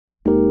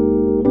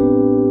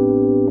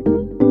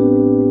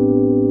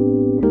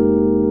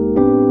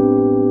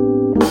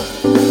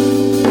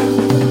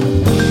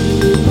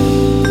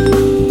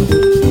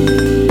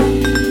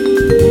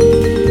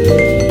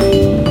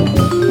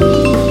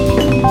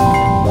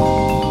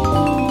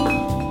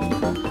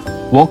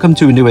Welcome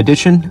to a new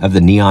edition of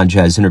the Neon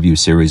Jazz interview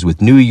series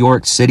with New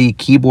York City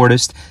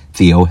keyboardist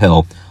Theo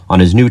Hill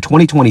on his new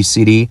 2020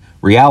 CD,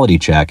 Reality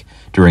Check,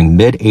 during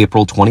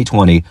mid-April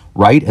 2020,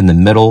 right in the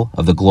middle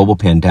of the global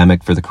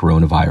pandemic for the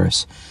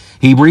coronavirus.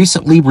 He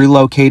recently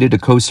relocated to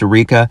Costa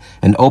Rica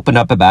and opened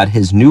up about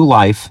his new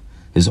life,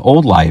 his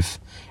old life,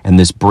 and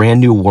this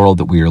brand new world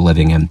that we are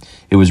living in.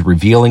 It was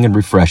revealing and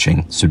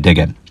refreshing, so dig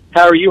it.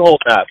 How are you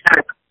holding up?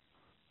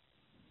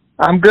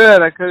 I'm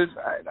good.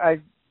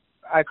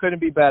 I couldn't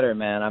be better,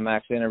 man. I'm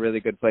actually in a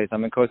really good place.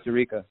 I'm in Costa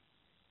Rica.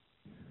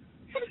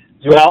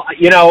 Well,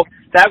 you know,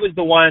 that was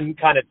the one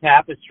kind of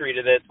tapestry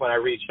to this when I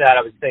reached out.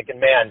 I was thinking,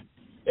 man,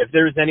 if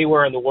there's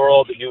anywhere in the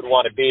world that you would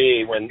want to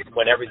be when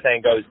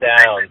everything goes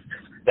down,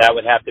 that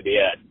would have to be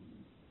it.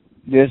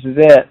 This is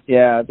it.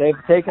 Yeah, they've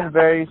taken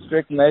very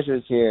strict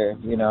measures here.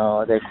 You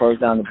know, they closed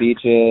down the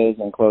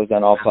beaches and closed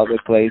down all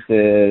public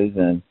places,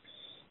 and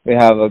we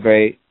have a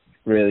great,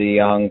 really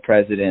young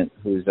president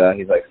who's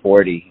he's like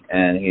 40,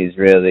 and he's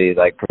really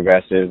like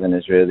progressive and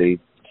is really,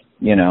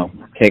 you know,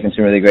 taking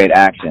some really great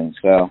action.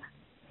 So,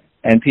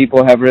 and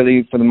people have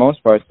really, for the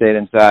most part, stayed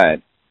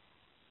inside.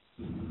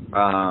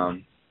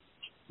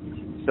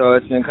 So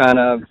it's been kind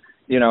of,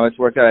 you know, it's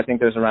worked out. I think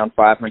there's around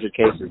 500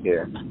 cases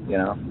here, you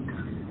know.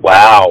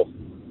 Wow.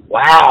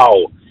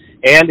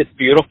 And it's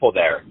beautiful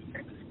there.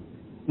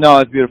 No,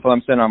 it's beautiful.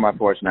 I'm sitting on my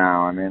porch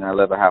now. I mean, I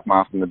live a half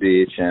mile from the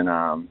beach, and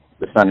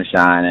the sun is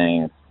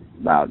shining. It's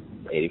about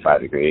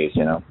 85 degrees,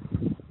 you know.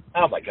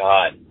 Oh, my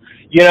God.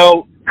 You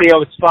know,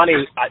 Theo, it's funny.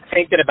 I'm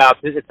thinking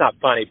about this. It's not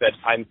funny, but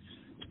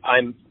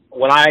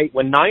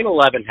when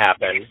 9/11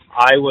 happened,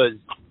 I was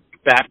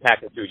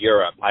backpacking through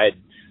Europe. I had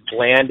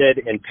landed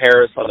in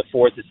Paris on the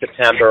 4th of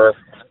September,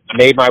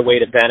 made my way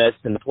to Venice,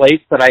 and the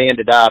place that I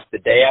ended up the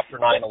day after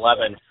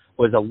 9/11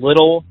 was a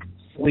little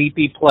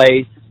sleepy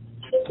place,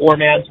 poor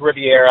man's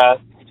Riviera,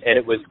 and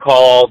it was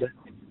called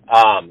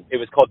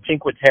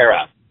Cinque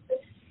Terre.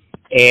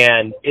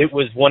 And it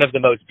was one of the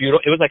most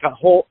beautiful. It was like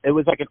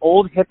an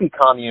old hippie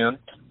commune,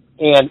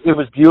 and it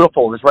was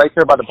beautiful. It was right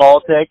there by the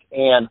Baltic,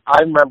 and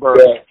I remember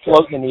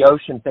floating in the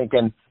ocean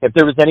thinking, if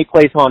there was any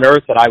place on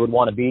earth that I would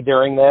want to be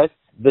during this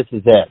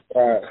is it.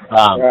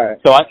 Right.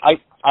 So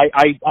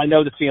I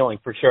know the feeling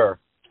for sure.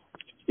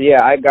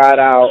 Yeah, I got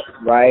out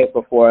right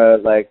before,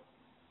 like,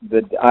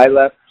 I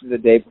left the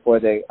day before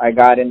I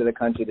got into the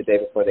country the day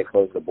before they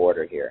closed the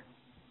border here.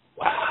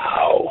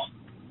 Wow.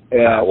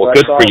 Yeah, well,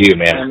 so good for you,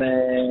 man.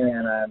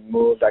 And I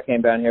moved. I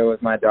came down here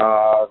with my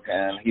dog,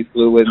 and he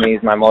flew with me.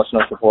 He's my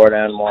emotional support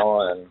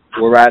animal, and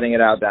we're riding it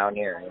out down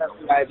here. You know,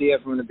 the idea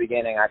from the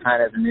beginning, I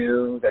kind of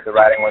knew that the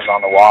writing was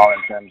on the wall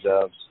in terms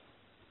of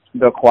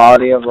the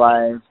quality of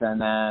life,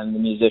 and then the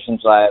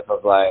musician's life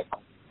of, like,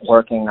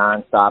 working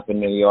nonstop in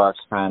New York's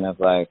kind of,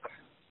 like,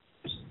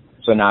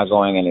 so not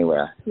going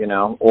anywhere, you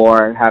know,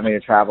 or having to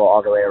travel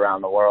all the way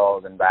around the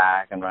world and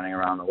back and running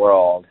around the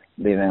world,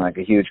 leaving like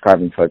a huge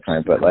carbon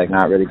footprint, but like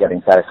not really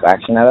getting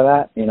satisfaction out of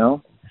that, you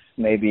know.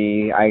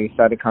 Maybe I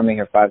started coming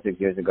here 5-6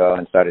 years ago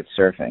and started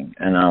surfing,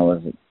 and I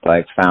was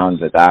like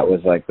found that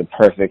was like the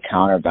perfect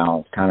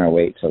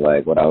counterweight to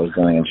like what I was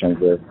doing in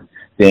terms of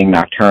being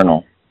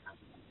nocturnal.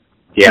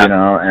 Yeah. You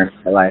know, and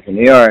my life in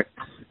New York,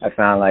 I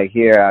found like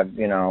here,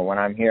 you know, when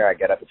I'm here, I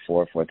get up at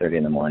 4:30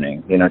 in the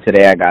morning. You know,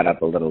 today I got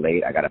up a little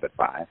late. I got up at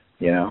 5.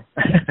 You know.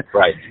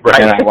 Right.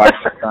 And I watch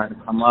the sun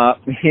come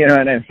up. You know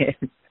what I mean?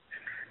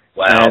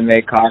 Wow. And I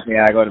make coffee.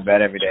 I go to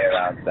bed every day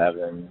around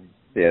 7.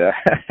 You know,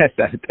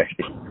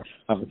 7:30.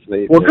 I'm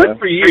asleep. Well, good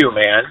for you,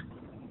 man.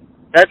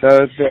 That's,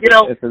 so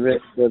it's a really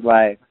good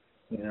life.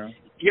 You know.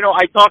 You know,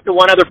 I talked to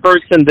one other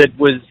person that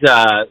was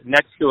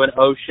next to an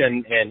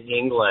ocean in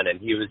England,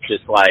 and he was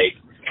just like,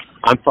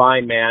 I'm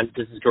fine, man.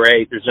 This is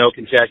great. There's no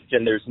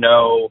congestion. There's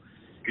no,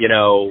 you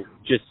know,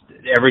 just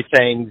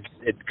everything.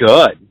 It's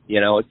good. You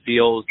know, it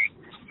feels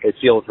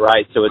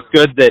right. So it's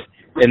good that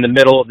in the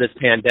middle of this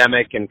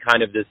pandemic and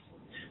kind of this,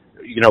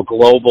 you know,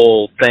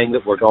 global thing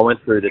that we're going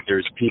through, that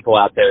there's people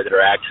out there that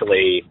are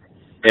actually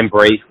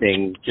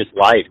embracing just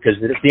life.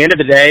 Because at the end of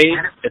the day,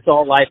 it's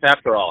all life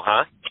after all,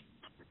 huh?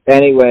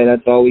 Anyway,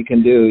 that's all we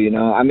can do, you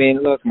know. I mean,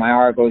 look, my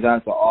heart goes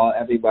out to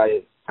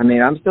everybody. I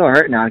mean, I'm still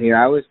hurting out here.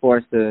 I was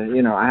forced to,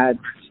 you know, I had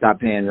to stop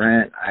paying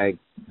rent. I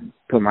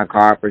put my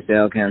car up for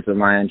sale, canceled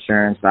my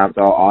insurance, stopped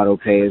all auto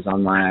pays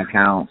on my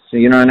accounts. So,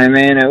 you know what I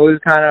mean? It was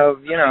kind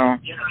of, you know,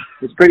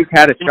 it's pretty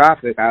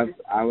catastrophic.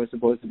 I was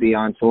supposed to be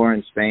on tour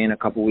in Spain a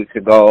couple weeks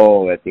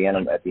ago at the end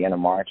of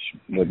March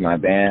with my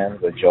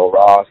band, with Joe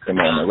Ross, and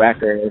on the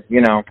record,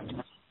 you know.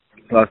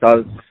 Plus, I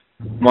was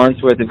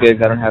months worth of gigs.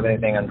 I don't have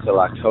anything until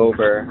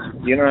October.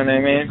 You know what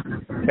I mean?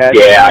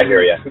 Yeah, I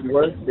hear you.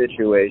 Worse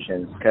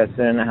situations. Cat's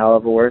in a hell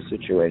of a worse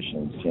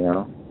situations, you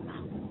know.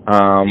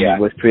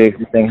 With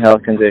pre-existing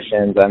health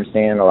conditions, I'm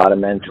seeing a lot of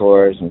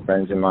mentors and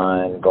friends of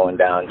mine going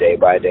down day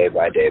by day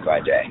by day by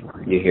day.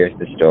 You hear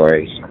the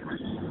stories.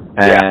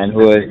 And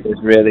who is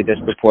really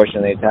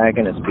disproportionately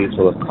attacking is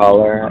people of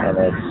color, and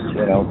it's,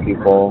 you know,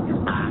 people,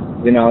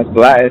 you know, it's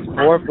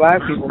poor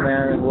black people,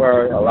 man, who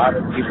are a lot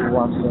of people who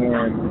I'm seeing,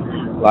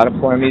 a lot of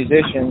poor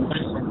musicians,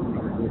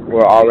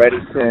 we're already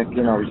sick.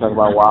 You know, we talk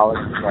about Wallace,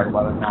 we talk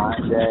about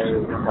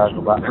Ananje, we talk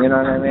about, you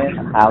know what I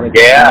mean? Ali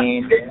Yeah.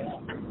 Green.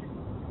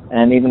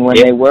 And even when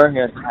they were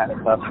here, they had a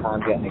tough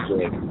time getting a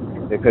gig.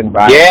 They couldn't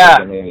buy a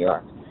gig in New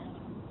York.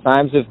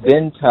 Times have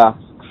been tough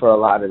for a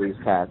lot of these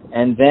cats.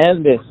 And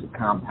then this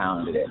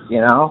compounded it,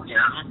 you know?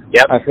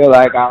 Yep. I feel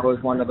like I was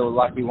one of the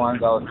lucky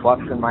ones. I was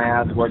busting my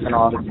ass, working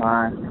all the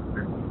time.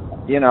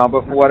 You know,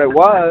 but for what it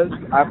was,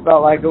 I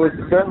felt like it was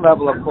a certain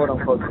level of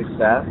quote-unquote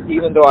success,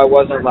 even though I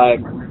wasn't,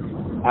 like,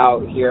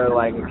 out here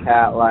like a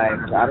cat,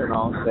 like, I don't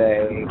know,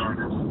 say,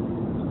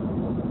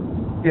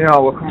 you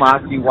know, with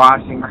Kamasi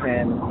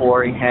Washington,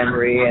 Corey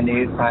Henry, and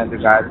these kinds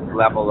of guys'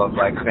 level of,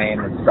 like, fame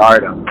and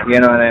stardom.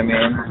 You know what I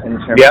mean? In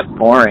terms of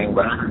scoring.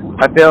 But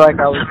I feel like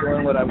I was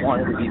doing what I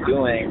wanted to be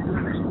doing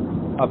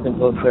up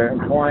until a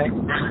certain point.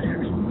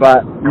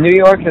 But New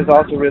York has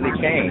also really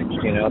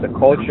changed, you know. The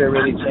culture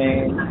really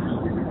changed.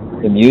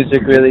 The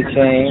music really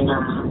changed.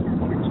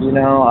 You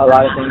know, a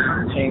lot of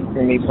things changed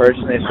for me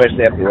personally,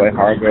 especially after Roy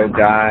Hargrove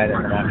died,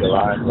 and then after a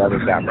lot of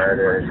brothers got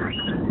murdered.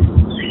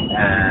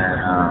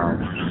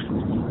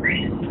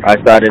 And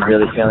I started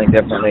really feeling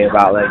differently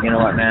about, like, you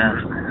know what,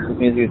 man, this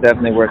music is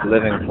definitely worth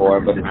living for,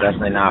 but it's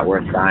definitely not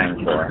worth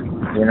dying for,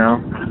 you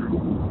know?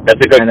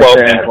 That's a good quote,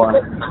 man.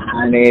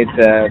 I need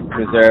to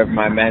preserve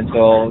my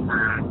mental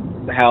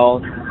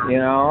health, you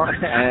know,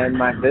 and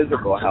my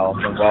physical health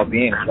and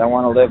well-being, because I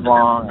want to live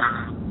long.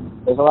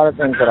 There's a lot of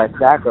things that I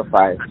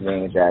sacrificed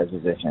being a jazz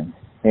musician,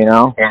 you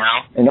know,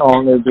 and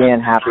only being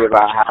happy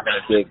about having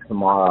a gig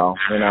tomorrow,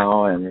 you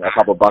know, and a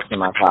couple bucks in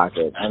my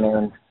pocket. I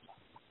mean,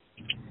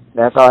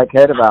 that's all I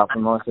cared about for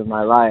most of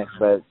my life.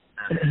 But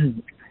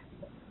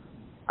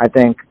I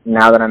think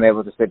now that I'm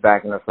able to sit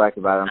back and reflect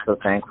about it, I'm so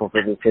thankful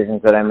for the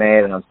decisions that I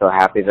made, and I'm so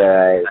happy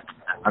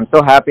I'm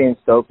so happy and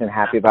stoked and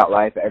happy about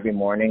life every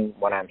morning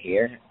when I'm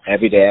here.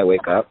 Every day I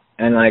wake up,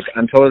 and, like,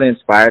 I'm totally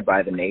inspired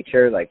by the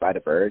nature, like, by the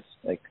birds,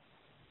 like.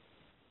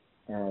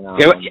 And,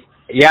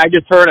 yeah, I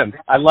just heard them.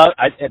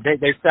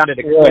 They sounded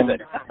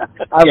exquisite.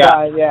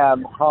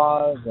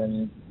 Macaws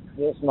and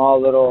small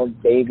little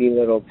baby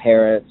little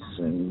parrots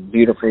and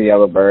beautiful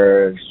yellow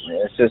birds.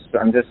 It's just,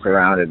 I'm just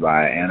surrounded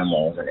by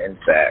animals and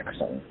insects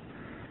and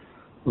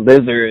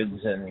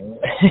lizards and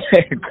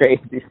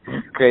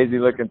crazy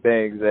looking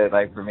things that,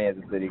 like, for me as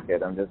a city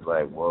kid, I'm just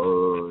like,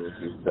 whoa, this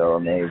is so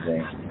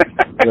amazing.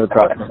 I live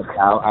across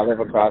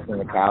from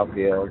the cow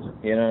fields.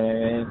 You know what I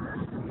mean?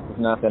 There's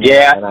nothing.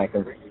 Yeah. And I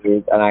can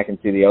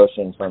see the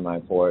ocean from my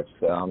porch.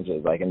 So I'm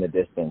just, like, in the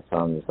distance. So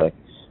I'm just like,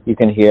 you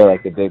can hear,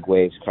 like, the big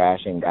waves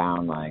crashing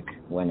down, like,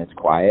 when it's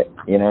quiet.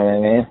 You know what I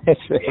mean?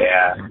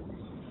 Yeah.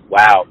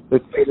 Wow.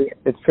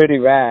 It's pretty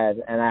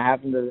rad. And I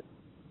happen to.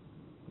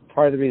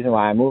 Part of the reason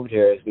why I moved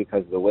here is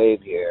because the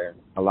wave here.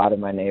 A lot of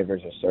my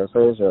neighbors are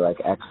surfers or,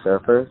 like,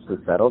 ex-surfers who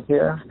settled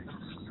here,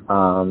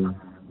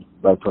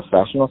 like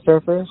professional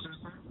surfers.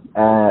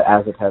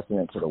 As a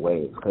testament to the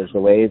wave, because the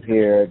wave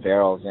here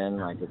barrels in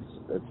like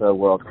it's a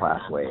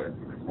world-class wave,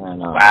 and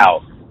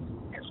wow,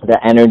 the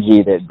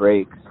energy that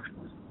breaks,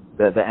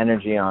 the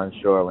energy on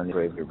shore when the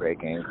waves are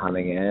breaking and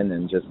coming in,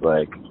 and just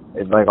like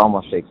it like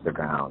almost shakes the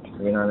ground,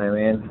 you know what I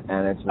mean?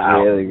 And it's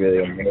really,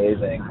 really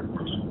amazing.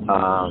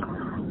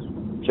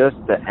 Just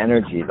the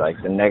energy,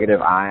 like the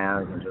negative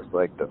ions, and just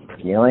like the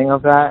feeling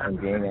of that, and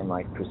being in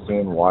like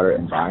pristine water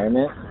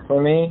environment for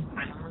me.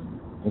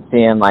 And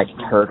seeing, like,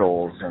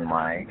 turtles and,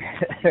 like,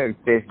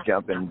 fish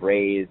jumping,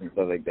 rays and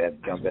stuff like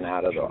that, jumping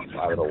out of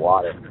the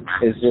water.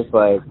 It's just,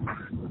 like,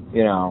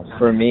 you know,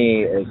 for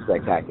me, it's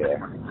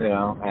spectacular, you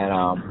know? And,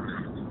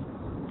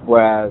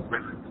 whereas,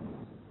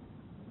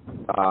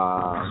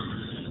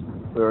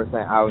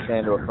 I was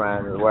saying to a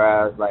friend,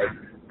 whereas, like,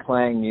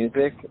 playing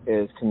music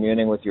is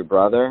communing with your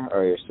brother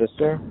or your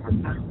sister,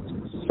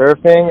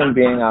 surfing and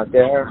being out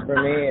there,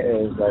 for me,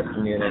 is, like,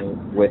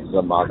 communing with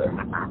the mother,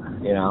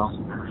 you know?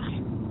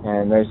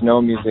 And there's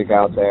no music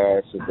out there.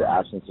 It's just the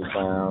absence of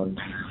sound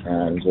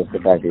and just the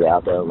fact that you're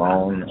out there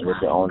alone with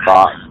your own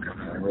thoughts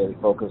and really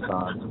focus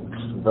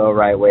on the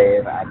right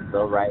wave at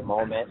the right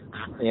moment,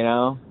 you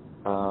know?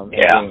 And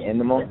being in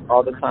the moment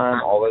all the time,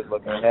 always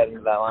looking ahead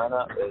into that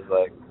lineup is,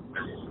 like,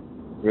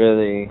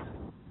 really,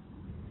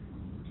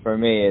 for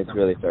me, it's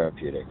really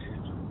therapeutic.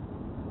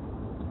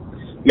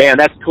 Man,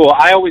 that's cool.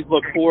 I always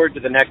look forward to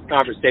the next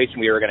conversation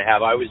we were going to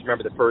have. I always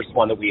remember the first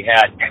one that we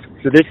had.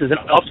 So this is an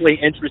awfully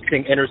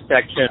interesting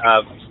intersection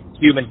of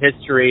human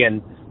history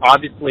and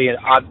obviously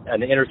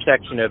an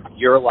intersection of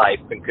your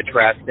life and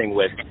contrasting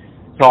with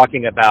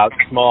talking about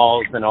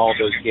Smalls and all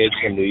those gigs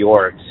in New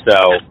York.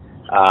 So,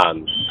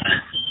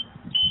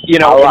 you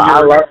know,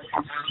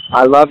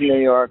 I love New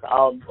York.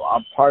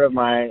 Part of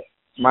my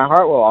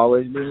heart will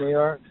always be New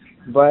York.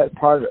 But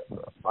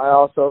I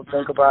also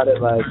think about it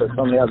like there's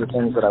so many other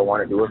things that I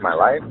want to do with my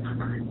life.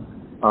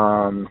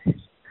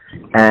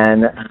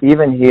 And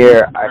even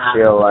here,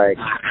 I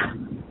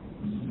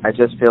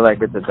just feel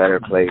like it's a better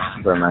place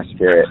for my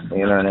spirit,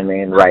 you know what I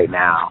mean, right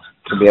now,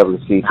 to be able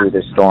to see through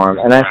this storm.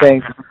 And I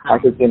think I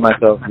could see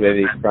myself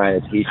maybe trying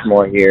to teach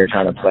more here,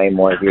 trying to play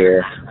more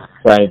here,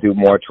 trying to do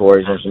more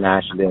tours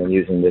internationally and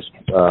using this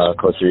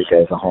Costa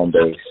Rica as a home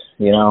base,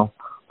 you know.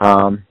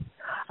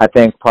 I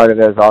think part of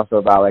it is also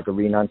about like a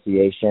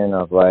renunciation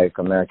of like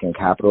American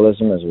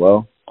capitalism as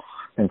well,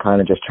 and kind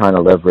of just trying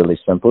to live really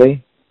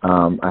simply.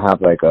 I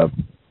have like a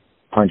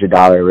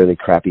 $100 really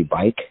crappy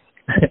bike,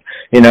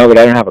 you know, but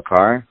I don't have a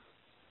car.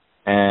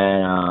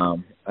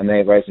 And I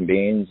make rice and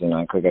beans, and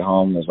I cook at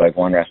home. There's like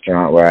one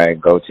restaurant where I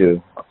go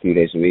to a few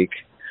days a week.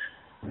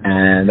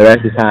 And the rest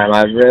of the time,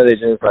 I really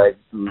just like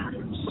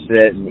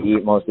sit and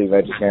eat mostly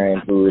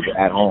vegetarian food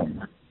at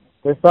home.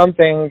 There's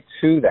something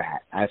to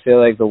that. I feel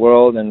like the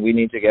world, and we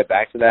need to get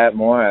back to that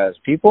more as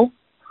people.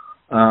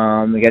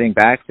 Getting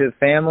back to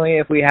family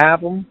if we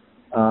have them,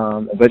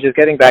 but just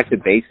getting back to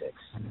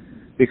basics.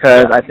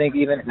 Because I think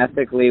even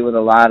ethically with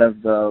a lot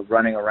of the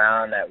running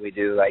around that we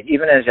do, like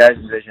even as jazz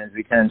musicians,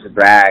 we tend to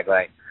brag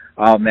like,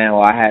 oh man,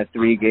 well I had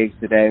 3 gigs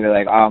today. We're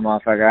like, oh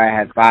motherfucker, I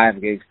had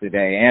 5 gigs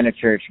today and a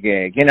church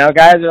gig. You know,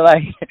 guys are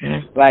like,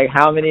 like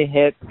how many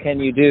hits can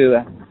you do?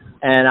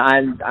 And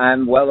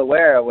I'm well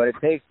aware of what it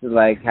takes to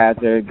like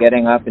after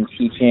getting up and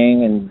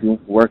teaching and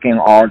working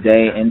all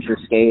day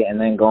interstate and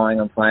then going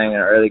and playing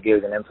an early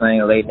gig and then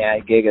playing a late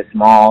night gig at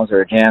Smalls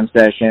or a jam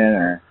session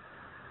or,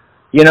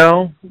 you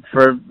know,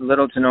 for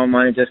little to no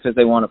money just because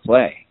they want to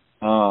play.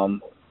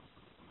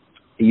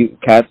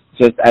 Cats,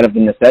 just out of the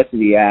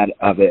necessity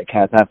of it,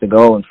 cats have to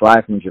go and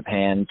fly from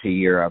Japan to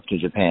Europe,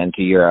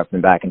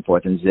 and back and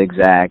forth and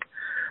zigzag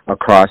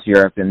across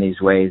Europe in these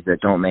ways that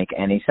don't make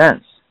any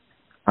sense.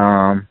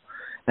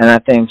 And I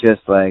think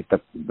just like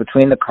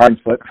between the carbon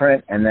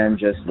footprint and then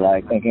just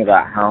like thinking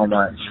about how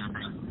much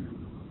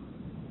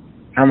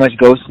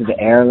goes to the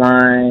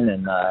airline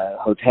and the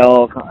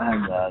hotel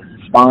and the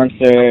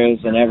sponsors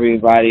and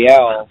everybody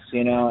else,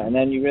 you know, and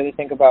then you really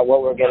think about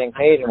what we're getting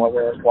paid and what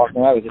we're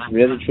walking out with. It's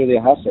really truly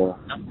a hustle.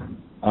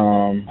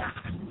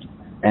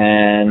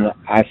 And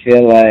I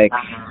feel like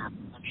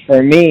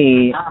for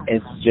me,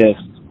 it's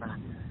just,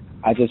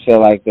 I just feel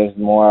like there's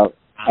more,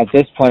 at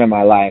this point in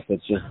my life,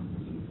 it's just,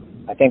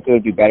 I think it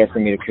would be better for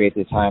me to create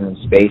the time and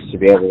space to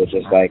be able to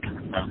just like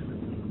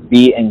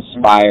be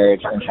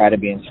inspired and try to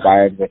be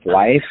inspired with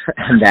life,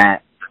 and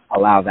that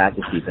allow that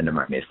to seep into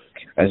my music,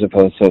 as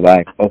opposed to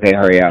like, okay,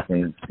 hurry up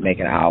and make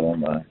an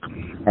album, or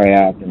hurry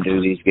up and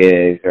do these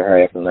gigs, or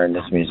hurry up and learn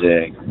this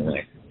music, and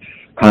like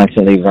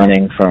constantly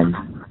running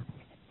from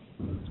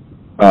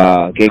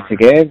gig to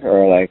gig,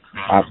 or like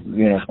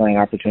playing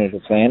opportunity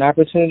to play an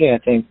opportunity. I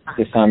think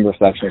this time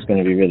reflection is going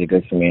to be really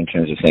good for me in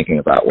terms of thinking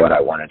about what I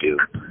want to do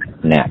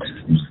next.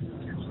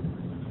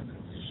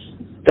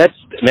 That's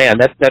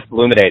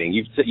illuminating.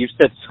 You've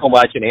said so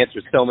much and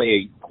answered so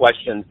many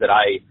questions that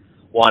I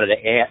wanted to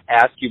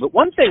ask you. But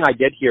one thing I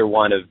did hear,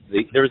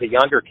 there was a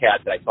younger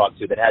cat that I talked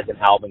to that has an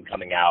album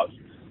coming out,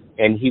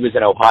 and he was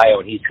in Ohio,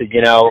 and he said,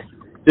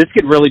 this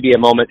could really be a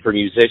moment for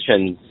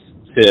musicians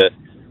to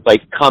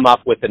like come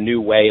up with a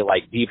new way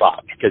like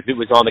bebop, because it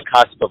was on the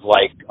cusp of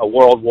like a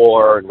world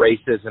war and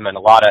racism and a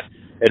lot of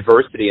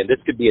adversity, and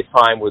this could be a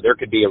time where there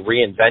could be a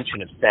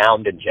reinvention of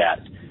sound in jazz.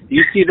 Do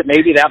you see that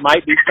maybe that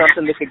might be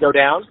something that could go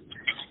down?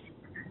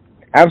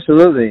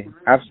 Absolutely.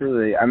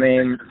 I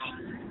mean,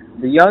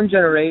 the young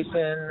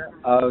generation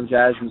of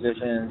jazz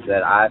musicians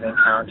that I've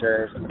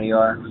encountered in New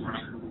York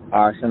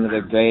are some of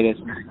the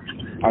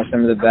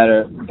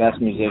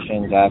best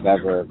musicians I've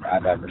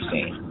ever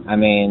seen. I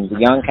mean, the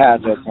young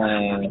cats are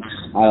playing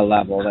at a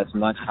level that's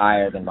much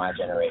higher than my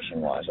generation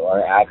was,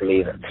 or I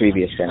believe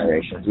previous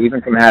generations.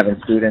 Even from having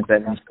students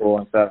at school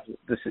and stuff,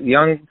 the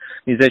young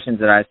musicians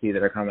that I see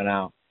that are coming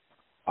out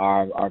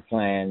are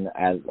playing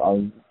at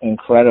an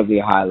incredibly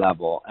high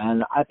level.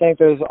 And I think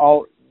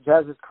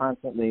jazz is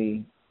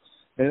constantly,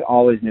 there's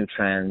always new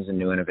trends and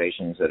new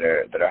innovations that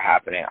are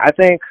happening. I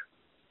think,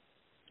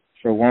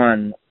 for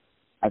one,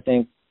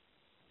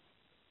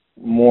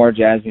 more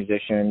jazz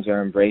musicians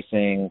are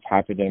embracing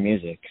popular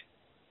music,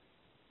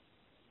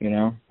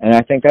 and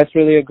I think that's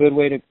really a good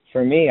way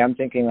for me, I'm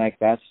thinking like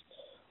that's,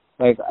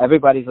 like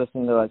everybody's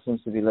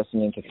seems to be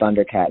listening to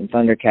Thundercat, and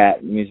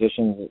Thundercat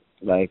musicians,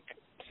 like,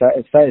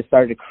 it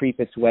started to creep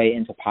its way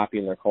into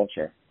popular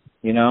culture,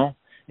 in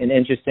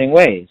interesting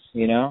ways,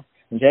 and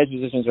jazz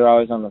musicians are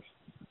always on the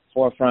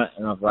forefront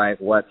of like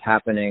what's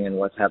happening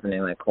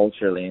like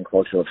culturally and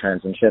cultural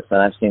trends and shifts. And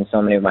I've seen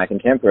so many of my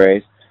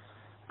contemporaries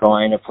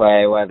going to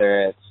play,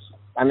 whether it's,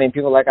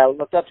 people like I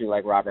looked up to,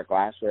 like Robert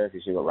Glasper. If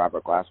you see what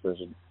Robert Glasper is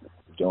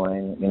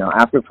doing,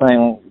 after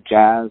playing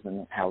jazz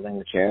and holding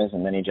the chairs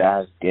and many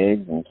jazz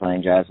gigs and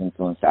playing jazz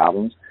influenced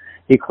albums,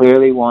 he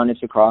clearly wanted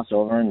to cross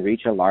over and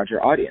reach a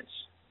larger audience,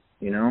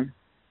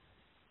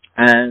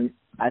 and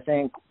I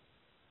think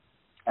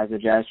as a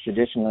jazz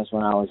traditionalist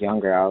when I was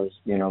younger, I was,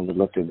 would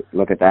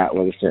look at that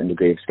with a certain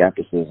degree of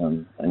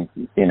skepticism, and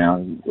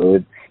it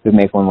would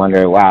make one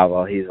wonder, wow,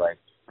 well, he's like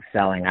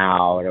selling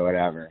out or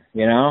whatever,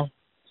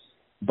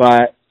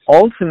 But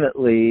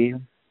ultimately,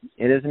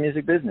 it is a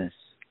music business,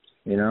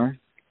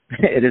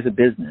 It is a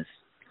business.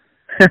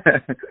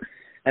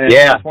 And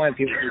at some point,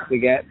 people need to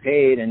get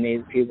paid,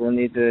 and people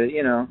need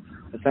to,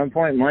 at some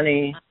point,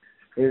 money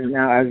is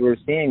now, as we're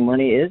seeing,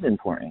 money is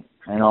important.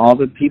 and all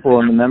the people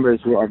and the members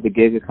who are of the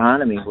gig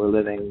economy who are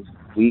living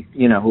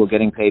who are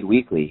getting paid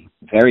weekly,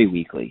 very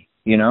weekly,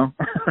 in all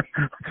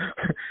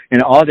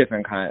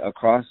different kinds,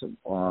 across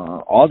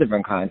all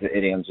different kinds of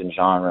idioms and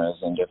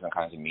genres and different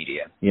kinds of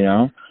media,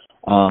 and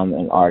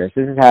artists.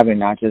 This is having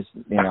not just,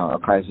 a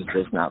crisis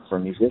just not for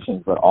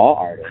musicians, but all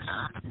artists.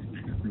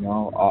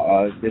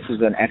 This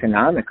is an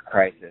economic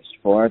crisis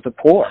for the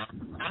poor.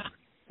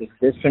 It's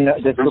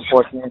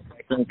disproportionately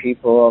affecting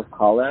people of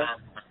color,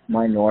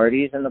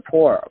 minorities, and the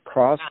poor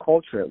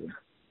cross-culturally,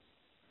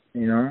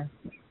 Yeah,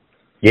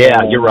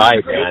 you're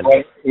right, man.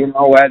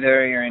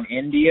 Whether you're in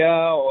India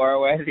or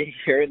whether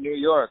you're in New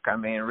York, I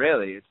mean,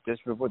 really, it's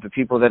the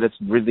people that it's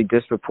really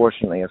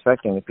disproportionately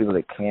affecting, the people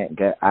that can't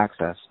get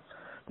access,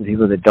 the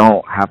people that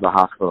don't have the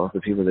hospitals,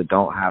 the people that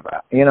don't have,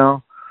 that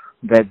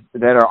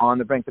are on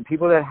the brink, the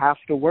people that have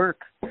to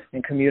work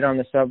and commute on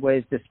the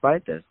subways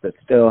despite this, that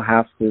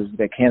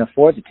can't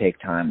afford to take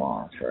time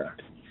off.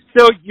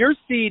 So your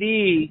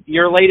CD,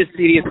 your latest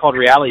CD is called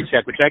Reality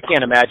Check, which I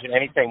can't imagine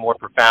anything more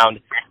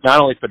profound,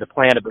 not only for the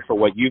planet, but for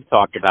what you've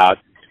talked about.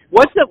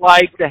 What's it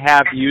like to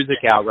have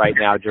music out right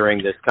now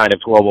during this kind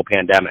of global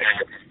pandemic?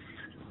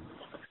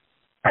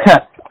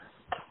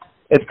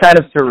 It's kind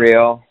of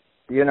surreal.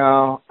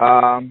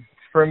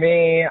 For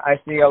me, I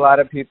see a lot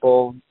of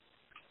people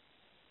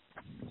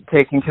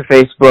taking to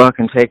Facebook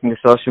and taking to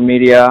social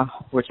media,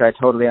 which I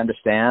totally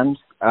understand.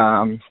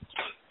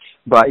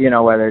 But,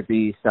 whether it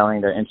be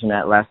selling their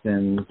internet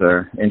lessons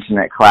or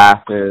internet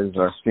classes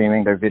or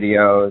streaming their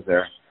videos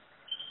or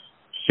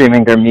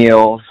streaming their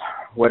meals,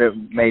 what it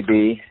may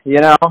be,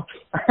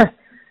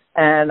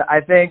 And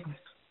I think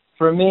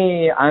for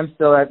me, I'm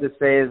still at this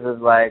phase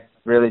of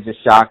really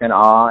just shock and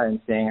awe and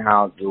seeing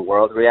how the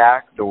world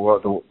reacts,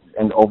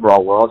 and the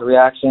overall world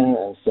reaction,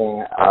 and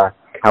seeing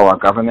how our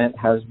government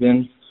has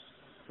been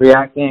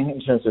reacting in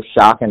terms of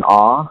shock and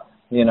awe,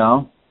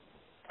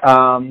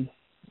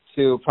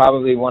 to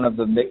probably one of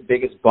the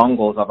biggest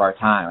bungles of our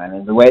time. I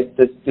mean, the way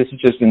this has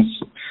just been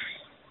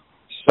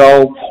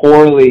so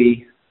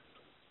poorly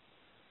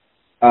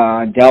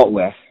dealt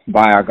with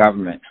by our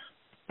government.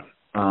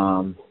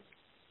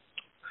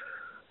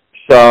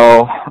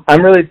 So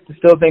I'm really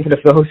still thinking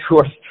of those who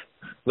are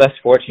less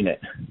fortunate,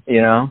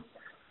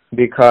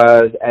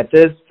 because at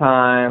this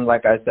time,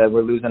 like I said,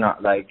 we're losing our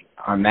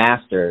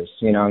masters,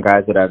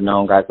 guys that I've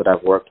known, guys that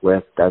I've worked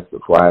with, guys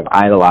who I've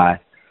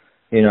idolized.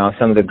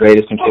 Some of the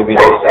greatest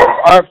contributors to the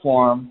art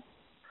form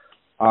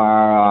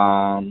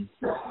are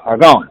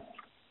gone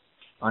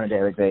on a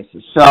daily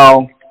basis.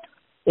 So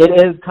it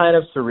is kind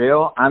of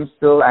surreal. I'm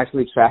still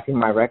actually tracking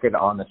my record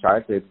on the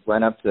charts. It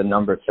went up to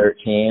number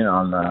 13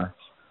 on the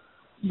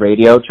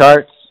radio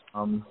charts.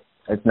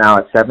 It's now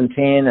at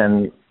 17,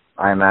 and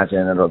I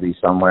imagine it'll be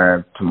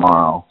somewhere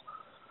tomorrow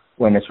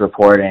when it's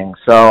reporting.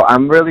 So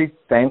I'm really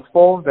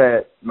thankful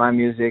that my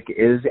music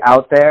is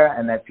out there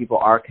and that people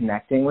are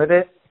connecting with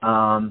it.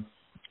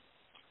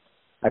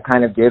 I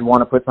kind of did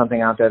want to put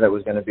something out there that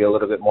was going to be a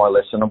little bit more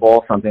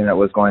listenable, something that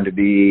was going to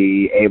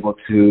be able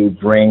to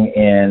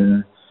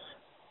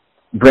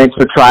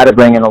try to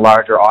bring in a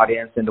larger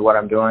audience into what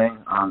I'm doing,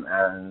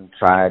 and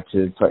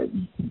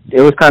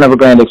it was kind of a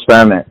grand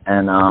experiment,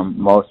 and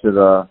most of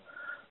the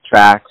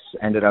tracks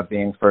ended up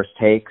being first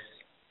takes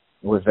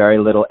with very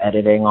little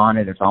editing on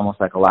it. It's almost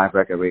like a live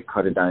record. We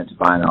could have done it to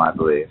vinyl, I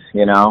believe,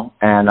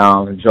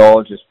 and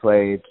Joel just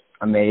played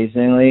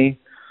amazingly.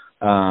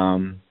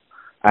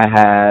 I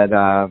had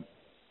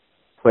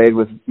played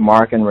with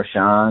Mark and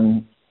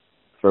Rashawn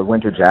for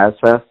Winter Jazz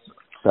Fest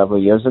several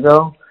years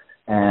ago,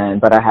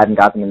 but I hadn't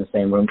got them in the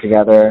same room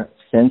together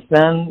since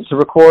then to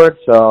record,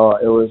 so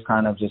it was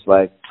kind of just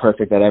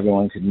perfect that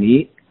everyone could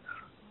meet.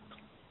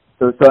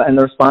 So and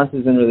the response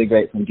has been really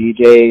great from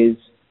DJs,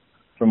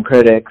 from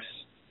critics,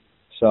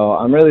 so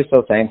I'm really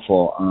so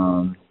thankful.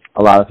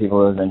 A lot of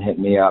people have been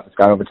hitting me up. It's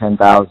got over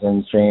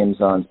 10,000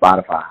 streams on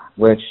Spotify,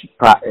 which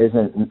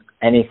isn't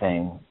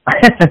anything.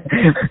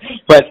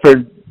 But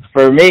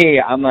for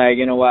me, I'm like,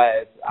 you know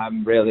what?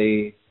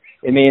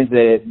 It means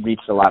that it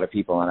reached a lot of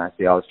people, and I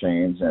see all the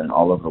streams and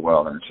all over the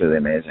world, and it's really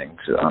amazing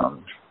to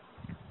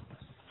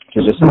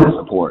just see the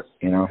support,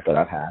 that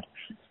I've had.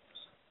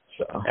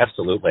 So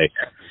absolutely.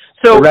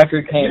 So the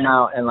record came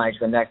out, and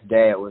the next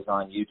day it was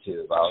on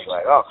YouTube. I was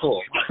like, oh,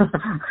 cool.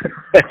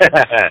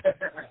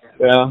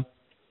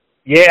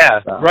 Yeah,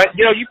 right.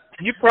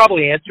 You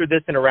probably answered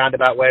this in a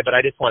roundabout way, but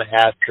I just want to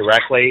ask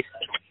directly.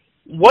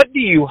 What do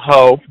you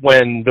hope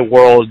when the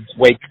world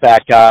wakes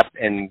back up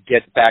and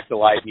gets back to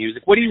live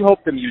music? What do you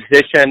hope the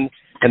musician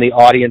and the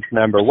audience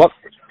member, what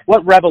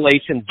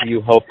revelations do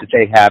you hope that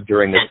they have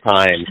during this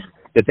time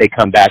that they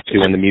come back to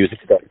when the music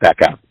starts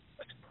back up?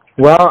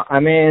 Well, I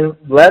mean,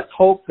 let's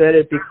hope that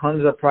it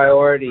becomes a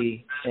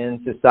priority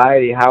in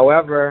society.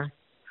 However,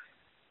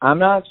 I'm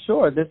not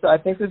sure. I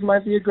think this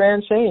might be a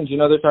grand change.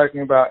 They're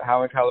talking about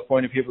how in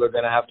California people are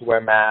going to have to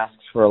wear masks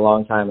for a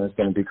long time, and it's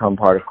going to become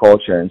part of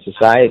culture and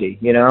society,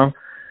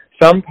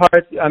 Some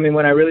parts, I mean,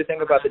 when I really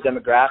think about the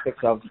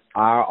demographics of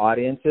our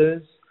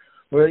audiences,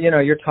 well,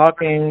 you're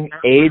talking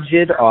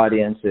aged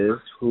audiences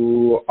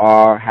who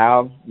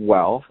have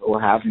wealth or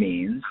have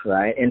means,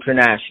 right,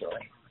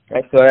 internationally,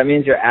 right? So that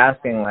means you're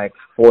asking like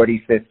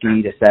 40,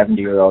 50 to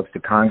 70-year-olds to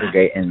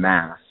congregate en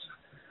masse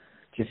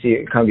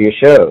to come to your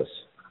shows.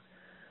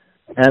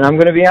 And I'm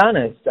going to be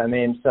honest. I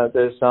mean, so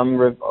there's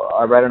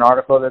I read an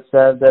article that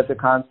said that the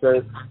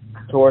concert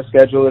tour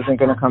schedule isn't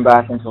going to come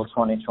back until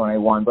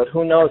 2021. But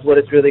who knows what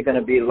it's really going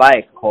to be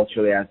like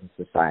culturally as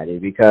a society,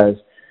 because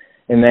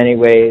in many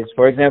ways,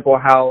 for example,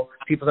 how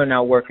people are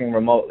now working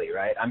remotely,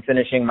 right? I'm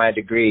finishing my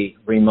degree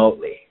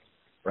remotely,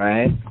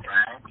 right?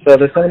 So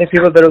there's so many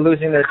people that are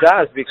losing their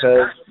jobs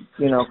because,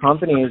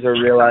 companies are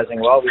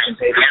realizing, well, we can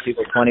pay these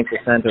people 20%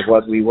 of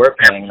what we were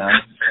paying them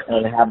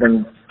and have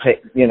them,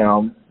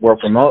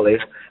 work remotely.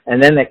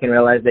 And then they can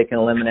realize they can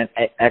eliminate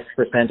X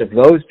percent of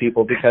those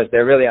people because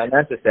they're really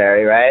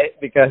unnecessary, right?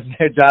 Because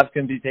their jobs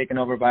can be taken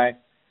over by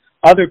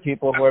other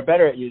people who are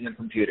better at using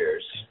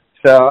computers.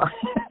 So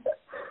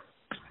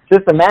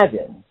just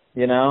imagine,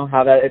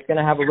 how that it's going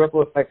to have a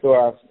ripple effect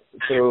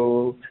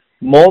through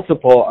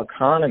multiple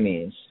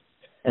economies,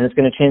 and it's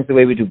going to change the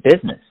way we do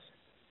business.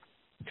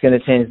 It's going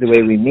to change the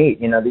way we meet.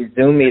 These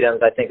Zoom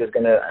meetups, I think, is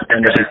going to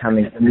end up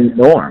becoming a new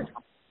norm.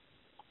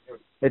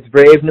 It's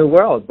brave new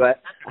world,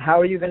 but how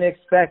are you going to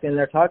expect? And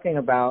they're talking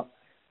about,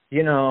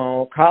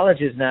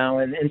 colleges now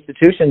and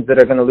institutions that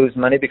are going to lose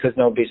money because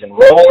nobody's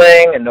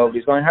enrolling and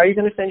nobody's going. How are you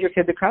going to send your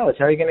kid to college?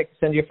 How are you going to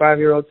send your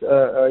 5-year-old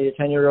or your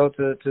 10-year-old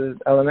to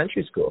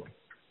elementary school,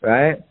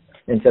 right,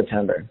 in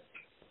September?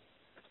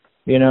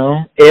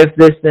 If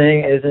this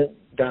thing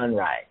isn't done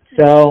right.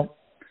 So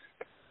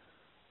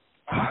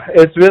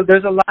it's real.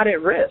 There's a lot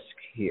at risk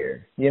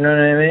here. You know what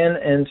I mean?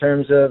 In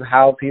terms of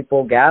how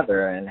people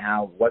gather and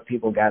what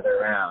people gather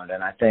around.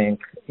 And I think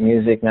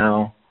music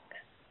now,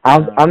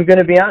 I'm going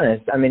to be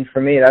honest. I mean, for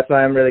me, that's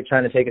why I'm really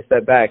trying to take a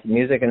step back.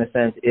 Music, in a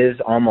sense, is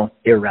almost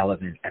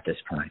irrelevant at this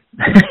point.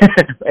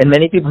 In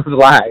many people's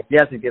lives,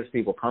 yes, it gives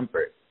people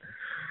comfort,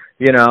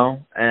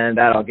 and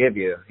that'll give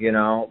you,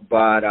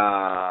 But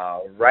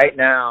right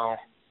now,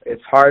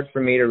 it's hard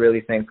for me to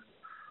really think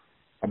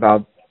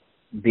about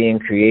being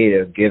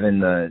creative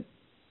given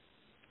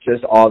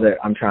just all that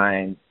I'm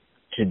trying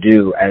to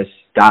do as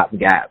stop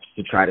gaps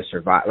to try to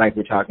survive, like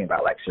we're talking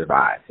about, like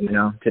survive,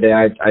 Today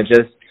I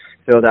just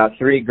filled out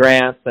 3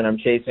 grants and I'm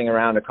chasing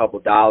around a couple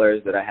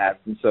dollars that I had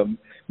from some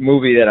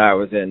movie that I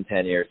was in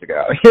 10 years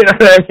ago. You know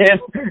what I mean?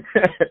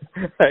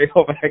 I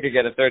hope I could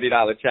get a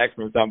 $30 check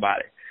from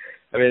somebody.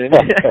 I mean,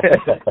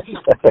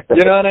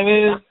 you know what I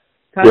mean?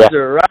 Times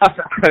are rough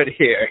out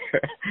here.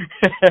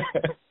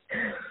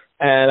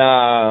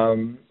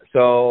 And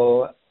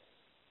so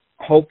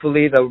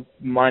hopefully the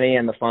money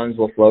and the funds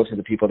will flow to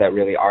the people that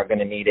really are going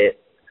to need it.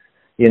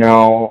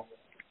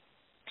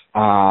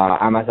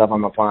 I myself,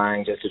 I'm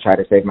applying just to try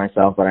to save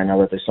myself, but I know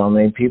that there's so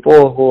many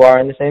people who are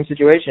in the same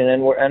situation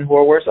and who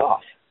are worse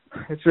off.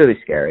 It's really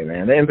scary,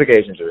 man. The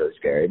implications are really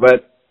scary.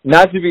 But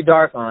not to be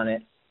dark on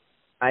it,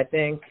 I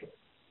think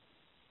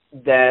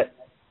that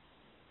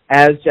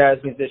as jazz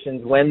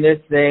musicians, when this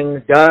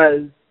thing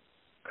does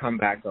come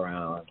back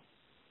around,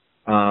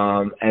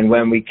 and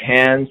when we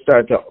can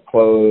start to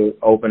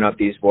open up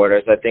these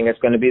borders, I think it's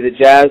going to be the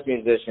jazz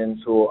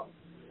musicians who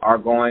are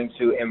going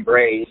to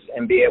embrace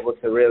and be able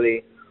to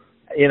really,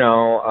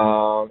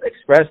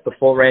 express the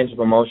full range of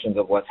emotions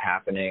of what's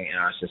happening in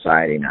our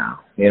society now.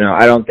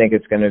 I don't think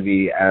it's going to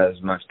be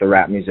as much the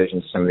rap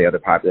musicians, some of the other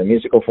popular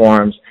musical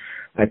forms.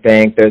 I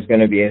think there's going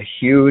to be a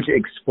huge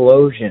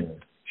explosion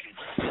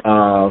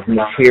of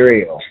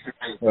material,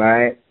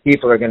 right?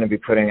 People are going to be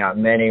putting out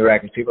many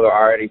records. People are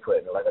already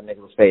putting, like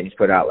Nicholas Payton, he's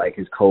put out like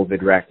his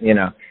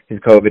his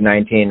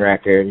COVID-19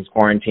 record, his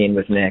Quarantine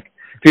with Nick.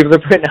 People are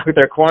putting out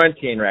their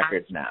quarantine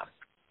records now,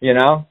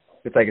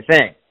 It's like a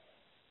thing.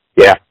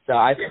 Yeah. So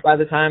I think by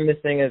the time this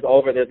thing is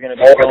over, there's going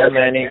to be so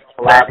many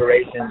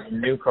collaborations,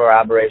 new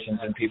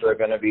collaborations, and people are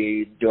going to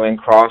be doing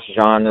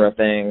cross-genre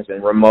things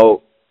and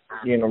remote,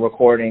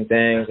 recording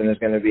things, and there's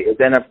going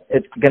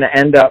to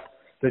end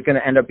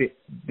up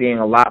being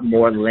a lot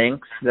more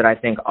links that I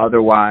think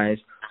otherwise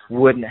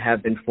wouldn't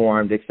have been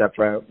formed except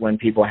for when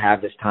people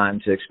have this time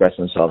to express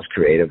themselves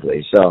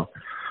creatively. So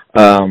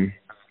I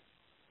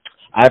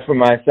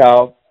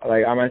myself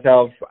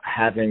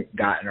haven't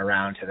gotten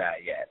around to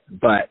that yet,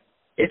 but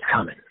it's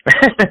coming.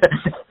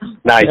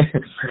 Nice.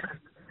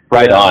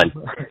 Right on.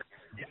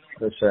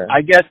 For sure.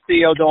 I guess,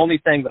 Theo, the only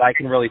thing that I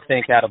can really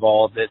think out of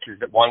all of this is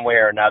that one way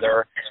or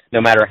another, no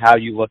matter how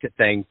you look at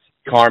things,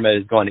 karma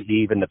is going to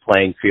even the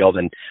playing field.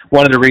 And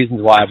one of the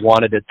reasons why I've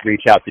wanted to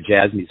reach out to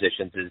jazz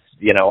musicians is,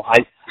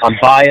 I'm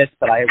biased,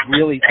 but I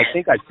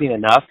think I've seen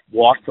enough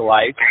walk to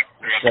life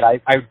that I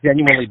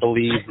genuinely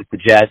believe that the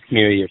jazz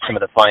community are some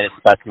of the finest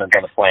specimens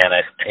on the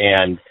planet.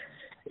 And,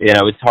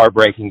 it's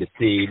heartbreaking to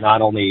see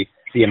not only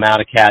the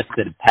amount of cats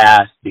that have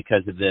passed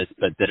because of this,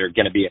 but that are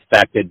going to be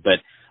affected.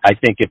 But I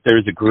think if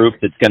there's a group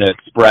that's going to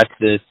express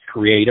this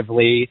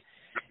creatively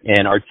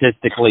and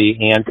artistically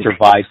and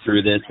survive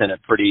through this in a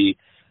pretty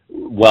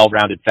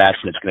well-rounded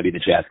fashion, it's going to be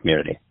the jazz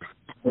community.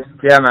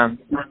 Yeah, man.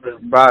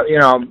 But,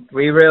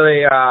 we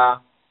really,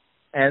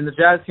 And the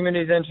jazz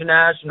community is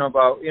international,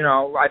 but, you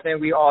know, I think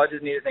we all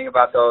just need to think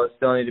about those,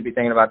 still need to be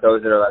thinking about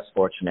those that are less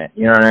fortunate.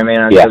 You know what I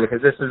mean? Yeah. Because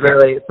this is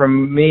really, for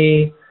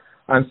me,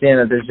 I'm seeing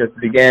that this is just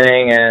the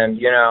beginning, and,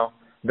 you know,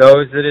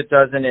 those that it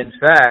doesn't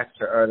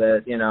infect or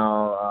that, you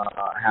know,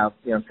 have,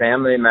 you know,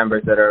 family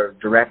members that are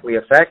directly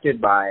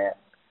affected by it,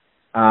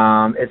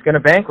 it's going to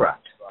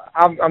bankrupt.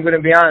 I'm going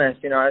to be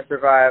honest, you know, I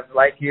survived,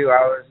 like you,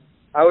 I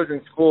was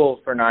in school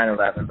for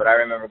 9/11, but I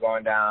remember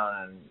going down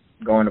and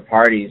going to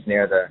parties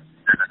near the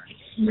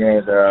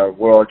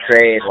World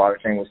Trade while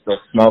everything was still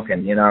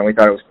smoking, you know, and we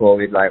thought it was cool.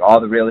 We'd like,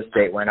 all the real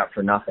estate went up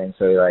for nothing,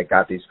 so we like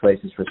got these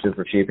places for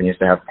super cheap and used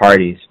to have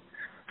parties.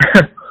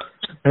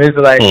 We used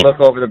to like look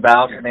over the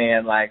balcony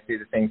and like see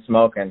the thing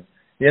smoking.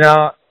 You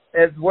know,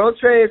 as World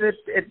Trade,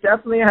 it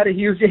definitely had a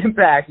huge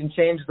impact and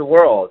changed the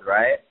world,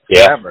 right?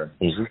 Yeah. Forever.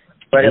 Mm-hmm.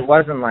 But it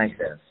wasn't like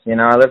this. You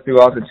know, I lived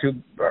through also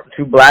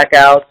two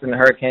blackouts and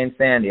Hurricane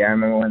Sandy. I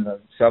remember when the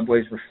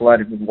subways were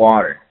flooded with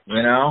water,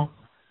 you know?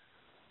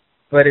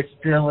 But it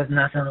still was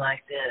nothing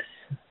like this.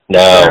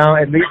 No. You know,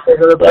 at least there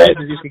were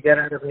places you could get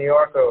out of New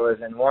York, or it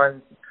was in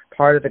one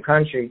part of the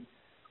country.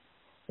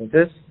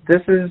 This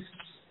is,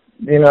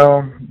 you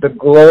know, the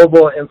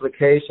global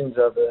implications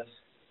of this.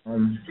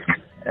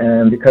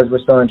 And because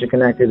we're so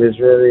interconnected, is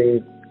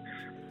really,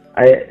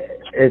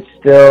 it's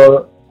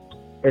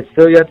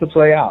still yet to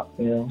play out,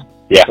 you know.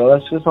 Yeah. So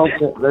let's just hope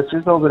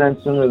it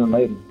ends sooner than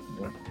later.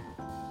 Yeah.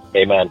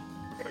 Amen.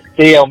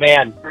 Theo,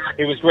 man,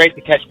 it was great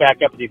to catch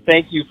back up with you.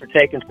 Thank you for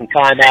taking some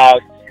time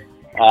out.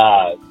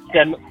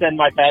 Send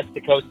my best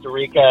to Costa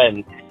Rica,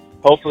 and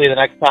hopefully the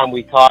next time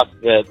we talk,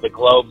 the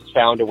Globe's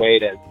found a way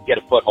to get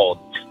a foothold.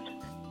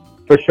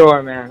 For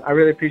sure, man. I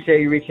really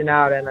appreciate you reaching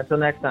out, and until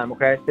next time,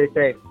 okay? Stay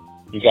safe.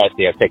 You guys,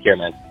 Theo. Take care,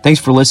 man. Thanks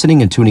for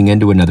listening and tuning in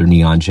to another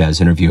Neon Jazz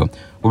interview,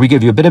 where we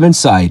give you a bit of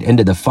insight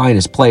into the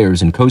finest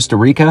players in Costa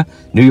Rica,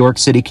 New York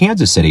City,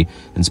 Kansas City,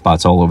 and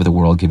spots all over the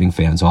world, giving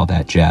fans all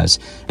that jazz.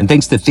 And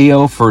thanks to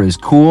Theo for his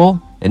cool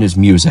and his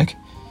music.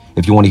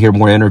 If you want to hear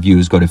more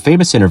interviews, go to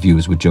Famous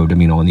Interviews with Joe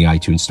Domino in the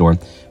iTunes Store.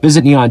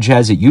 Visit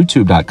neonjazz at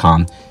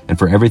youtube.com. And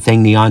for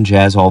everything Neon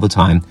Jazz all the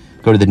time,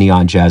 go to the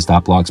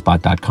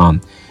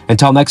neonjazz.blogspot.com.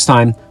 Until next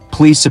time,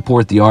 please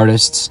support the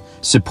artists,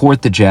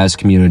 support the jazz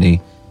community,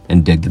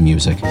 and dig the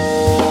music.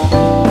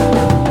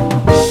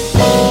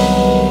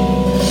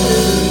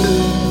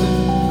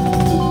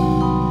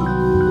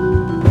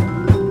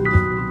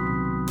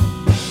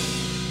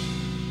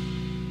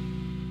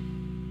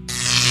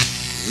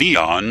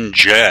 Neon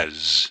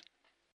Jazz.